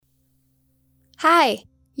Hi,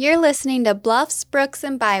 you're listening to Bluffs, Brooks,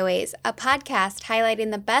 and Byways, a podcast highlighting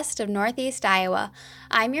the best of Northeast Iowa.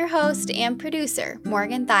 I'm your host and producer,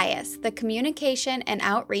 Morgan Thias, the Communication and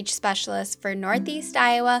Outreach Specialist for Northeast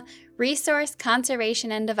Iowa Resource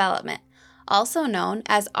Conservation and Development, also known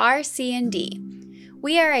as RC&D.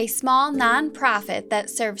 We are a small nonprofit that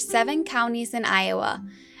serves 7 counties in Iowa: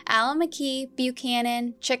 Allamakee,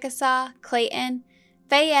 Buchanan, Chickasaw, Clayton,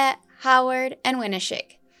 Fayette, Howard, and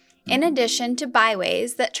Winneshiek, in addition to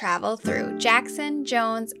byways that travel through Jackson,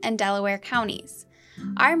 Jones, and Delaware counties.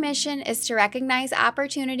 Our mission is to recognize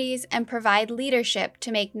opportunities and provide leadership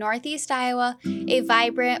to make Northeast Iowa a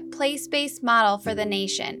vibrant, place-based model for the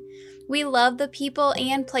nation. We love the people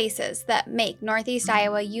and places that make Northeast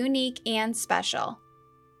Iowa unique and special.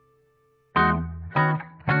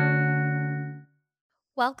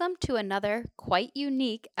 Welcome to another quite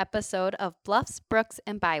unique episode of Bluffs, Brooks,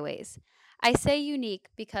 and Byways. I say unique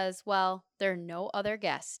because, well, there are no other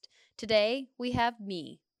guests. Today, we have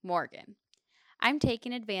me, Morgan. I'm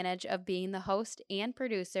taking advantage of being the host and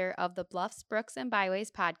producer of the Bluffs, Brooks, and Byways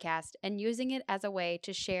podcast and using it as a way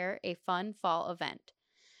to share a fun fall event.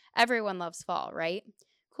 Everyone loves fall, right?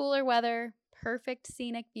 Cooler weather, perfect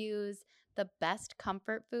scenic views, the best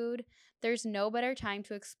comfort food. There's no better time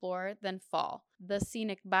to explore than fall. The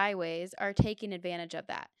scenic byways are taking advantage of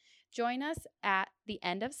that. Join us at the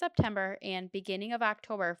end of September and beginning of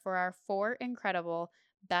October for our 4 incredible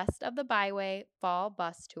Best of the Byway fall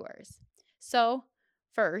bus tours. So,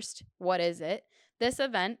 first, what is it? This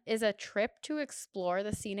event is a trip to explore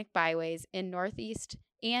the scenic byways in Northeast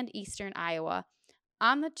and Eastern Iowa.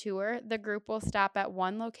 On the tour, the group will stop at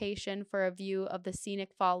one location for a view of the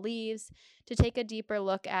scenic fall leaves, to take a deeper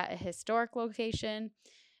look at a historic location,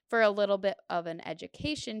 for a little bit of an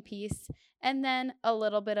education piece, and then a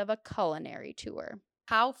little bit of a culinary tour.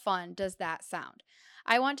 How fun does that sound?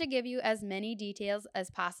 I want to give you as many details as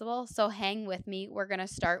possible, so hang with me. We're going to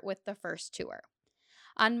start with the first tour.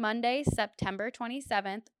 On Monday, September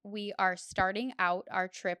 27th, we are starting out our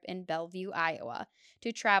trip in Bellevue, Iowa,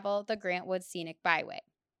 to travel the Grant Woods Scenic Byway.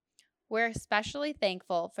 We're especially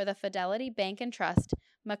thankful for the Fidelity Bank and Trust,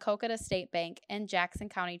 Maquoketa State Bank, and Jackson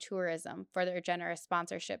County Tourism for their generous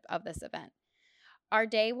sponsorship of this event. Our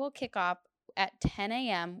day will kick off at 10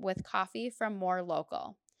 a.m. with coffee from More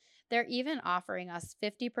Local. They're even offering us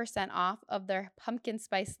 50% off of their pumpkin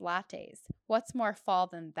spice lattes. What's more fall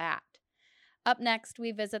than that? Up next,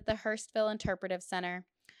 we visit the Hurstville Interpretive Center.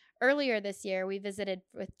 Earlier this year, we visited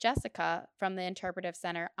with Jessica from the Interpretive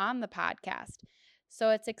Center on the podcast, so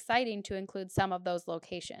it's exciting to include some of those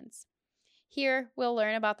locations. Here, we'll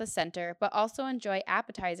learn about the center, but also enjoy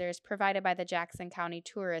appetizers provided by the Jackson County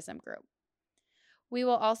Tourism Group. We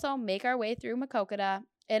will also make our way through Maquoketa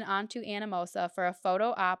and onto Anamosa for a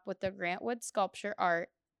photo op with the Grant Woods sculpture art.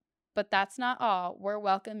 But that's not all. We're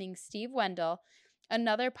welcoming Steve Wendell,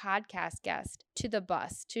 another podcast guest, to the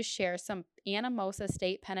bus to share some Anamosa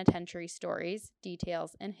State Penitentiary stories,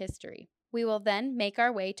 details, and history. We will then make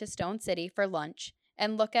our way to Stone City for lunch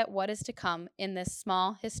and look at what is to come in this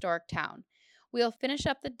small historic town. We'll finish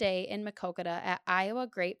up the day in Maquoketa at Iowa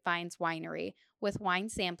Grapevines Winery with wine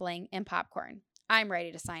sampling and popcorn. I'm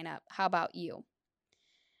ready to sign up. How about you?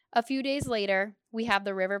 A few days later, we have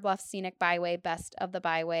the River Bluff Scenic Byway Best of the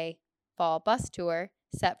Byway Fall Bus Tour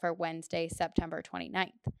set for Wednesday, September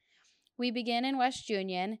 29th. We begin in West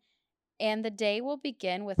Union, and the day will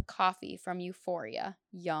begin with coffee from Euphoria.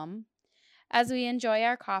 Yum. As we enjoy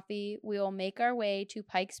our coffee, we will make our way to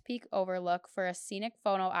Pikes Peak Overlook for a scenic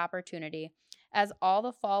photo opportunity, as all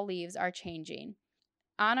the fall leaves are changing.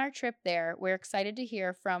 On our trip there, we're excited to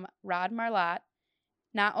hear from Rod Marlott.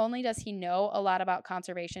 Not only does he know a lot about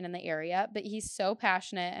conservation in the area, but he's so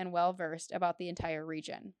passionate and well-versed about the entire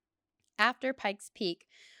region. After Pikes Peak,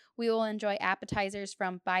 we will enjoy appetizers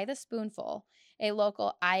from By the Spoonful, a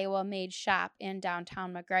local Iowa-made shop in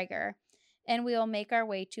downtown McGregor, and we will make our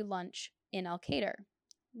way to lunch in Elkader.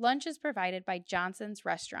 Lunch is provided by Johnson's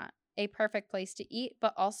Restaurant, a perfect place to eat,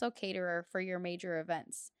 but also caterer for your major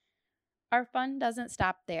events. Our fun doesn't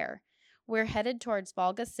stop there. We're headed towards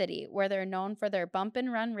Volga City, where they're known for their bump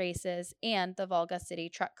and run races and the Volga City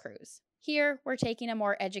Truck Cruise. Here, we're taking a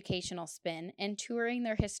more educational spin and touring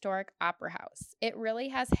their historic opera house. It really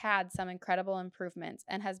has had some incredible improvements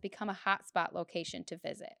and has become a hotspot location to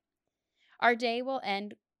visit. Our day will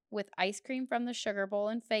end with ice cream from the Sugar Bowl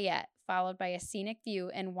in Fayette, followed by a scenic view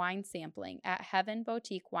and wine sampling at Heaven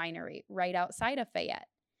Boutique Winery right outside of Fayette.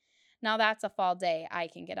 Now that's a fall day I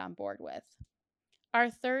can get on board with. Our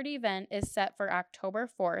third event is set for October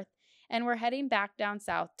 4th, and we're heading back down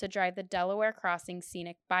south to drive the Delaware Crossing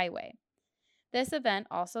Scenic Byway. This event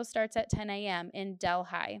also starts at 10 a.m. in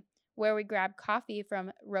Delhi, where we grab coffee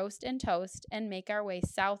from Roast and Toast and make our way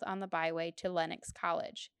south on the byway to Lenox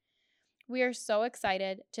College. We are so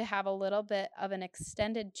excited to have a little bit of an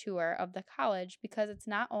extended tour of the college because it's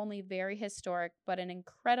not only very historic, but an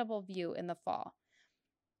incredible view in the fall.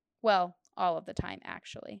 Well, all of the time,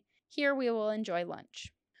 actually. Here we will enjoy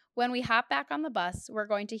lunch. When we hop back on the bus, we're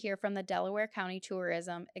going to hear from the Delaware County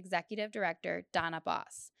Tourism Executive Director, Donna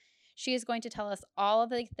Boss. She is going to tell us all of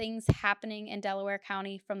the things happening in Delaware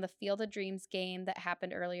County, from the Field of Dreams game that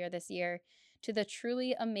happened earlier this year to the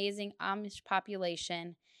truly amazing Amish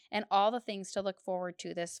population and all the things to look forward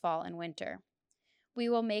to this fall and winter. We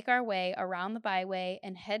will make our way around the byway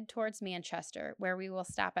and head towards Manchester, where we will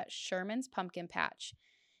stop at Sherman's Pumpkin Patch.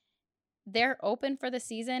 They're open for the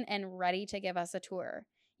season and ready to give us a tour.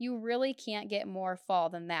 You really can't get more fall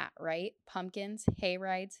than that, right? Pumpkins, hay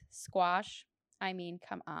rides, squash. I mean,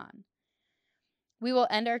 come on. We will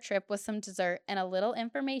end our trip with some dessert and a little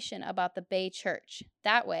information about the Bay Church.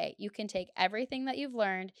 That way, you can take everything that you've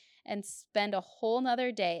learned and spend a whole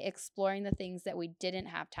nother day exploring the things that we didn't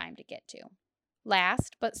have time to get to.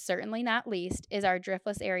 Last, but certainly not least, is our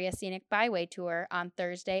Driftless Area Scenic Byway Tour on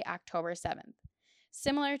Thursday, October 7th.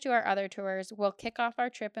 Similar to our other tours, we'll kick off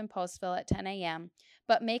our trip in Postville at 10 a.m.,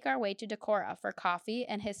 but make our way to Decorah for coffee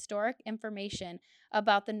and historic information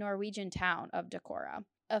about the Norwegian town of Decorah.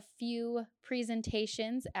 A few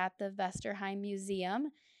presentations at the Vesterheim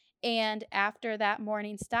Museum, and after that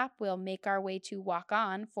morning stop, we'll make our way to Walk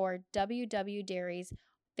On for W.W. Dairy's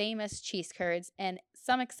famous cheese curds and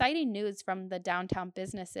some exciting news from the downtown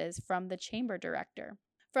businesses from the chamber director.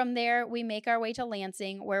 From there, we make our way to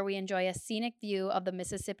Lansing, where we enjoy a scenic view of the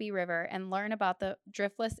Mississippi River and learn about the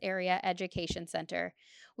Driftless Area Education Center.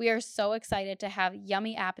 We are so excited to have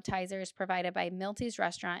yummy appetizers provided by Milty's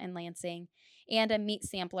Restaurant in Lansing and a meat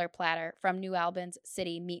sampler platter from New Albans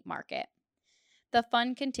City Meat Market. The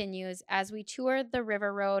fun continues as we tour the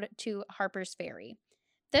river road to Harper's Ferry.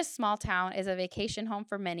 This small town is a vacation home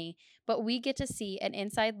for many, but we get to see an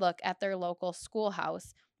inside look at their local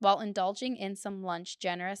schoolhouse while indulging in some lunch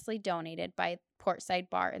generously donated by Portside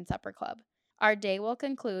Bar and Supper Club. Our day will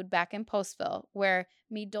conclude back in Postville, where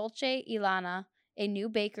Mi Dolce Ilana, a new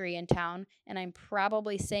bakery in town, and I'm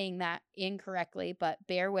probably saying that incorrectly, but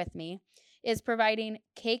bear with me, is providing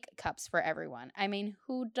cake cups for everyone. I mean,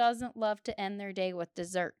 who doesn't love to end their day with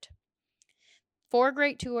dessert? 4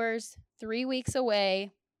 great tours, 3 weeks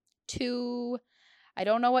away, 2, I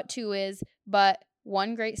don't know what 2 is, but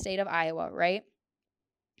 1 great state of Iowa, right?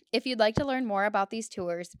 If you'd like to learn more about these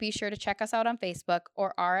tours, be sure to check us out on Facebook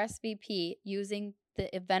or RSVP using the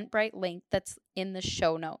Eventbrite link that's in the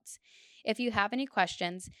show notes. If you have any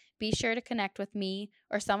questions, be sure to connect with me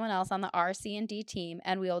or someone else on the RC&D team,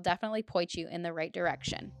 and we will definitely point you in the right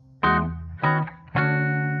direction.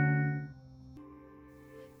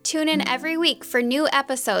 Tune in every week for new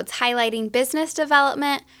episodes highlighting business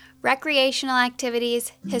development, recreational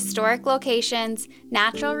activities, historic locations,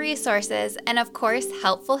 natural resources, and of course,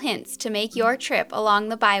 helpful hints to make your trip along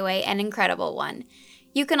the byway an incredible one.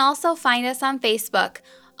 You can also find us on Facebook,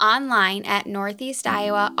 online at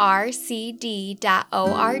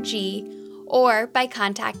northeastiowrcd.org, or by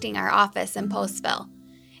contacting our office in Postville.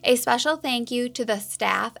 A special thank you to the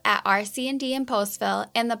staff at RC&D in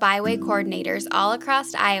Postville and the byway coordinators all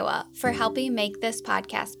across Iowa for helping make this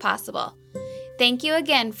podcast possible. Thank you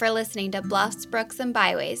again for listening to Bluffs, Brooks, and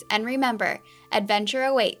Byways, and remember, adventure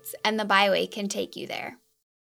awaits and the byway can take you there.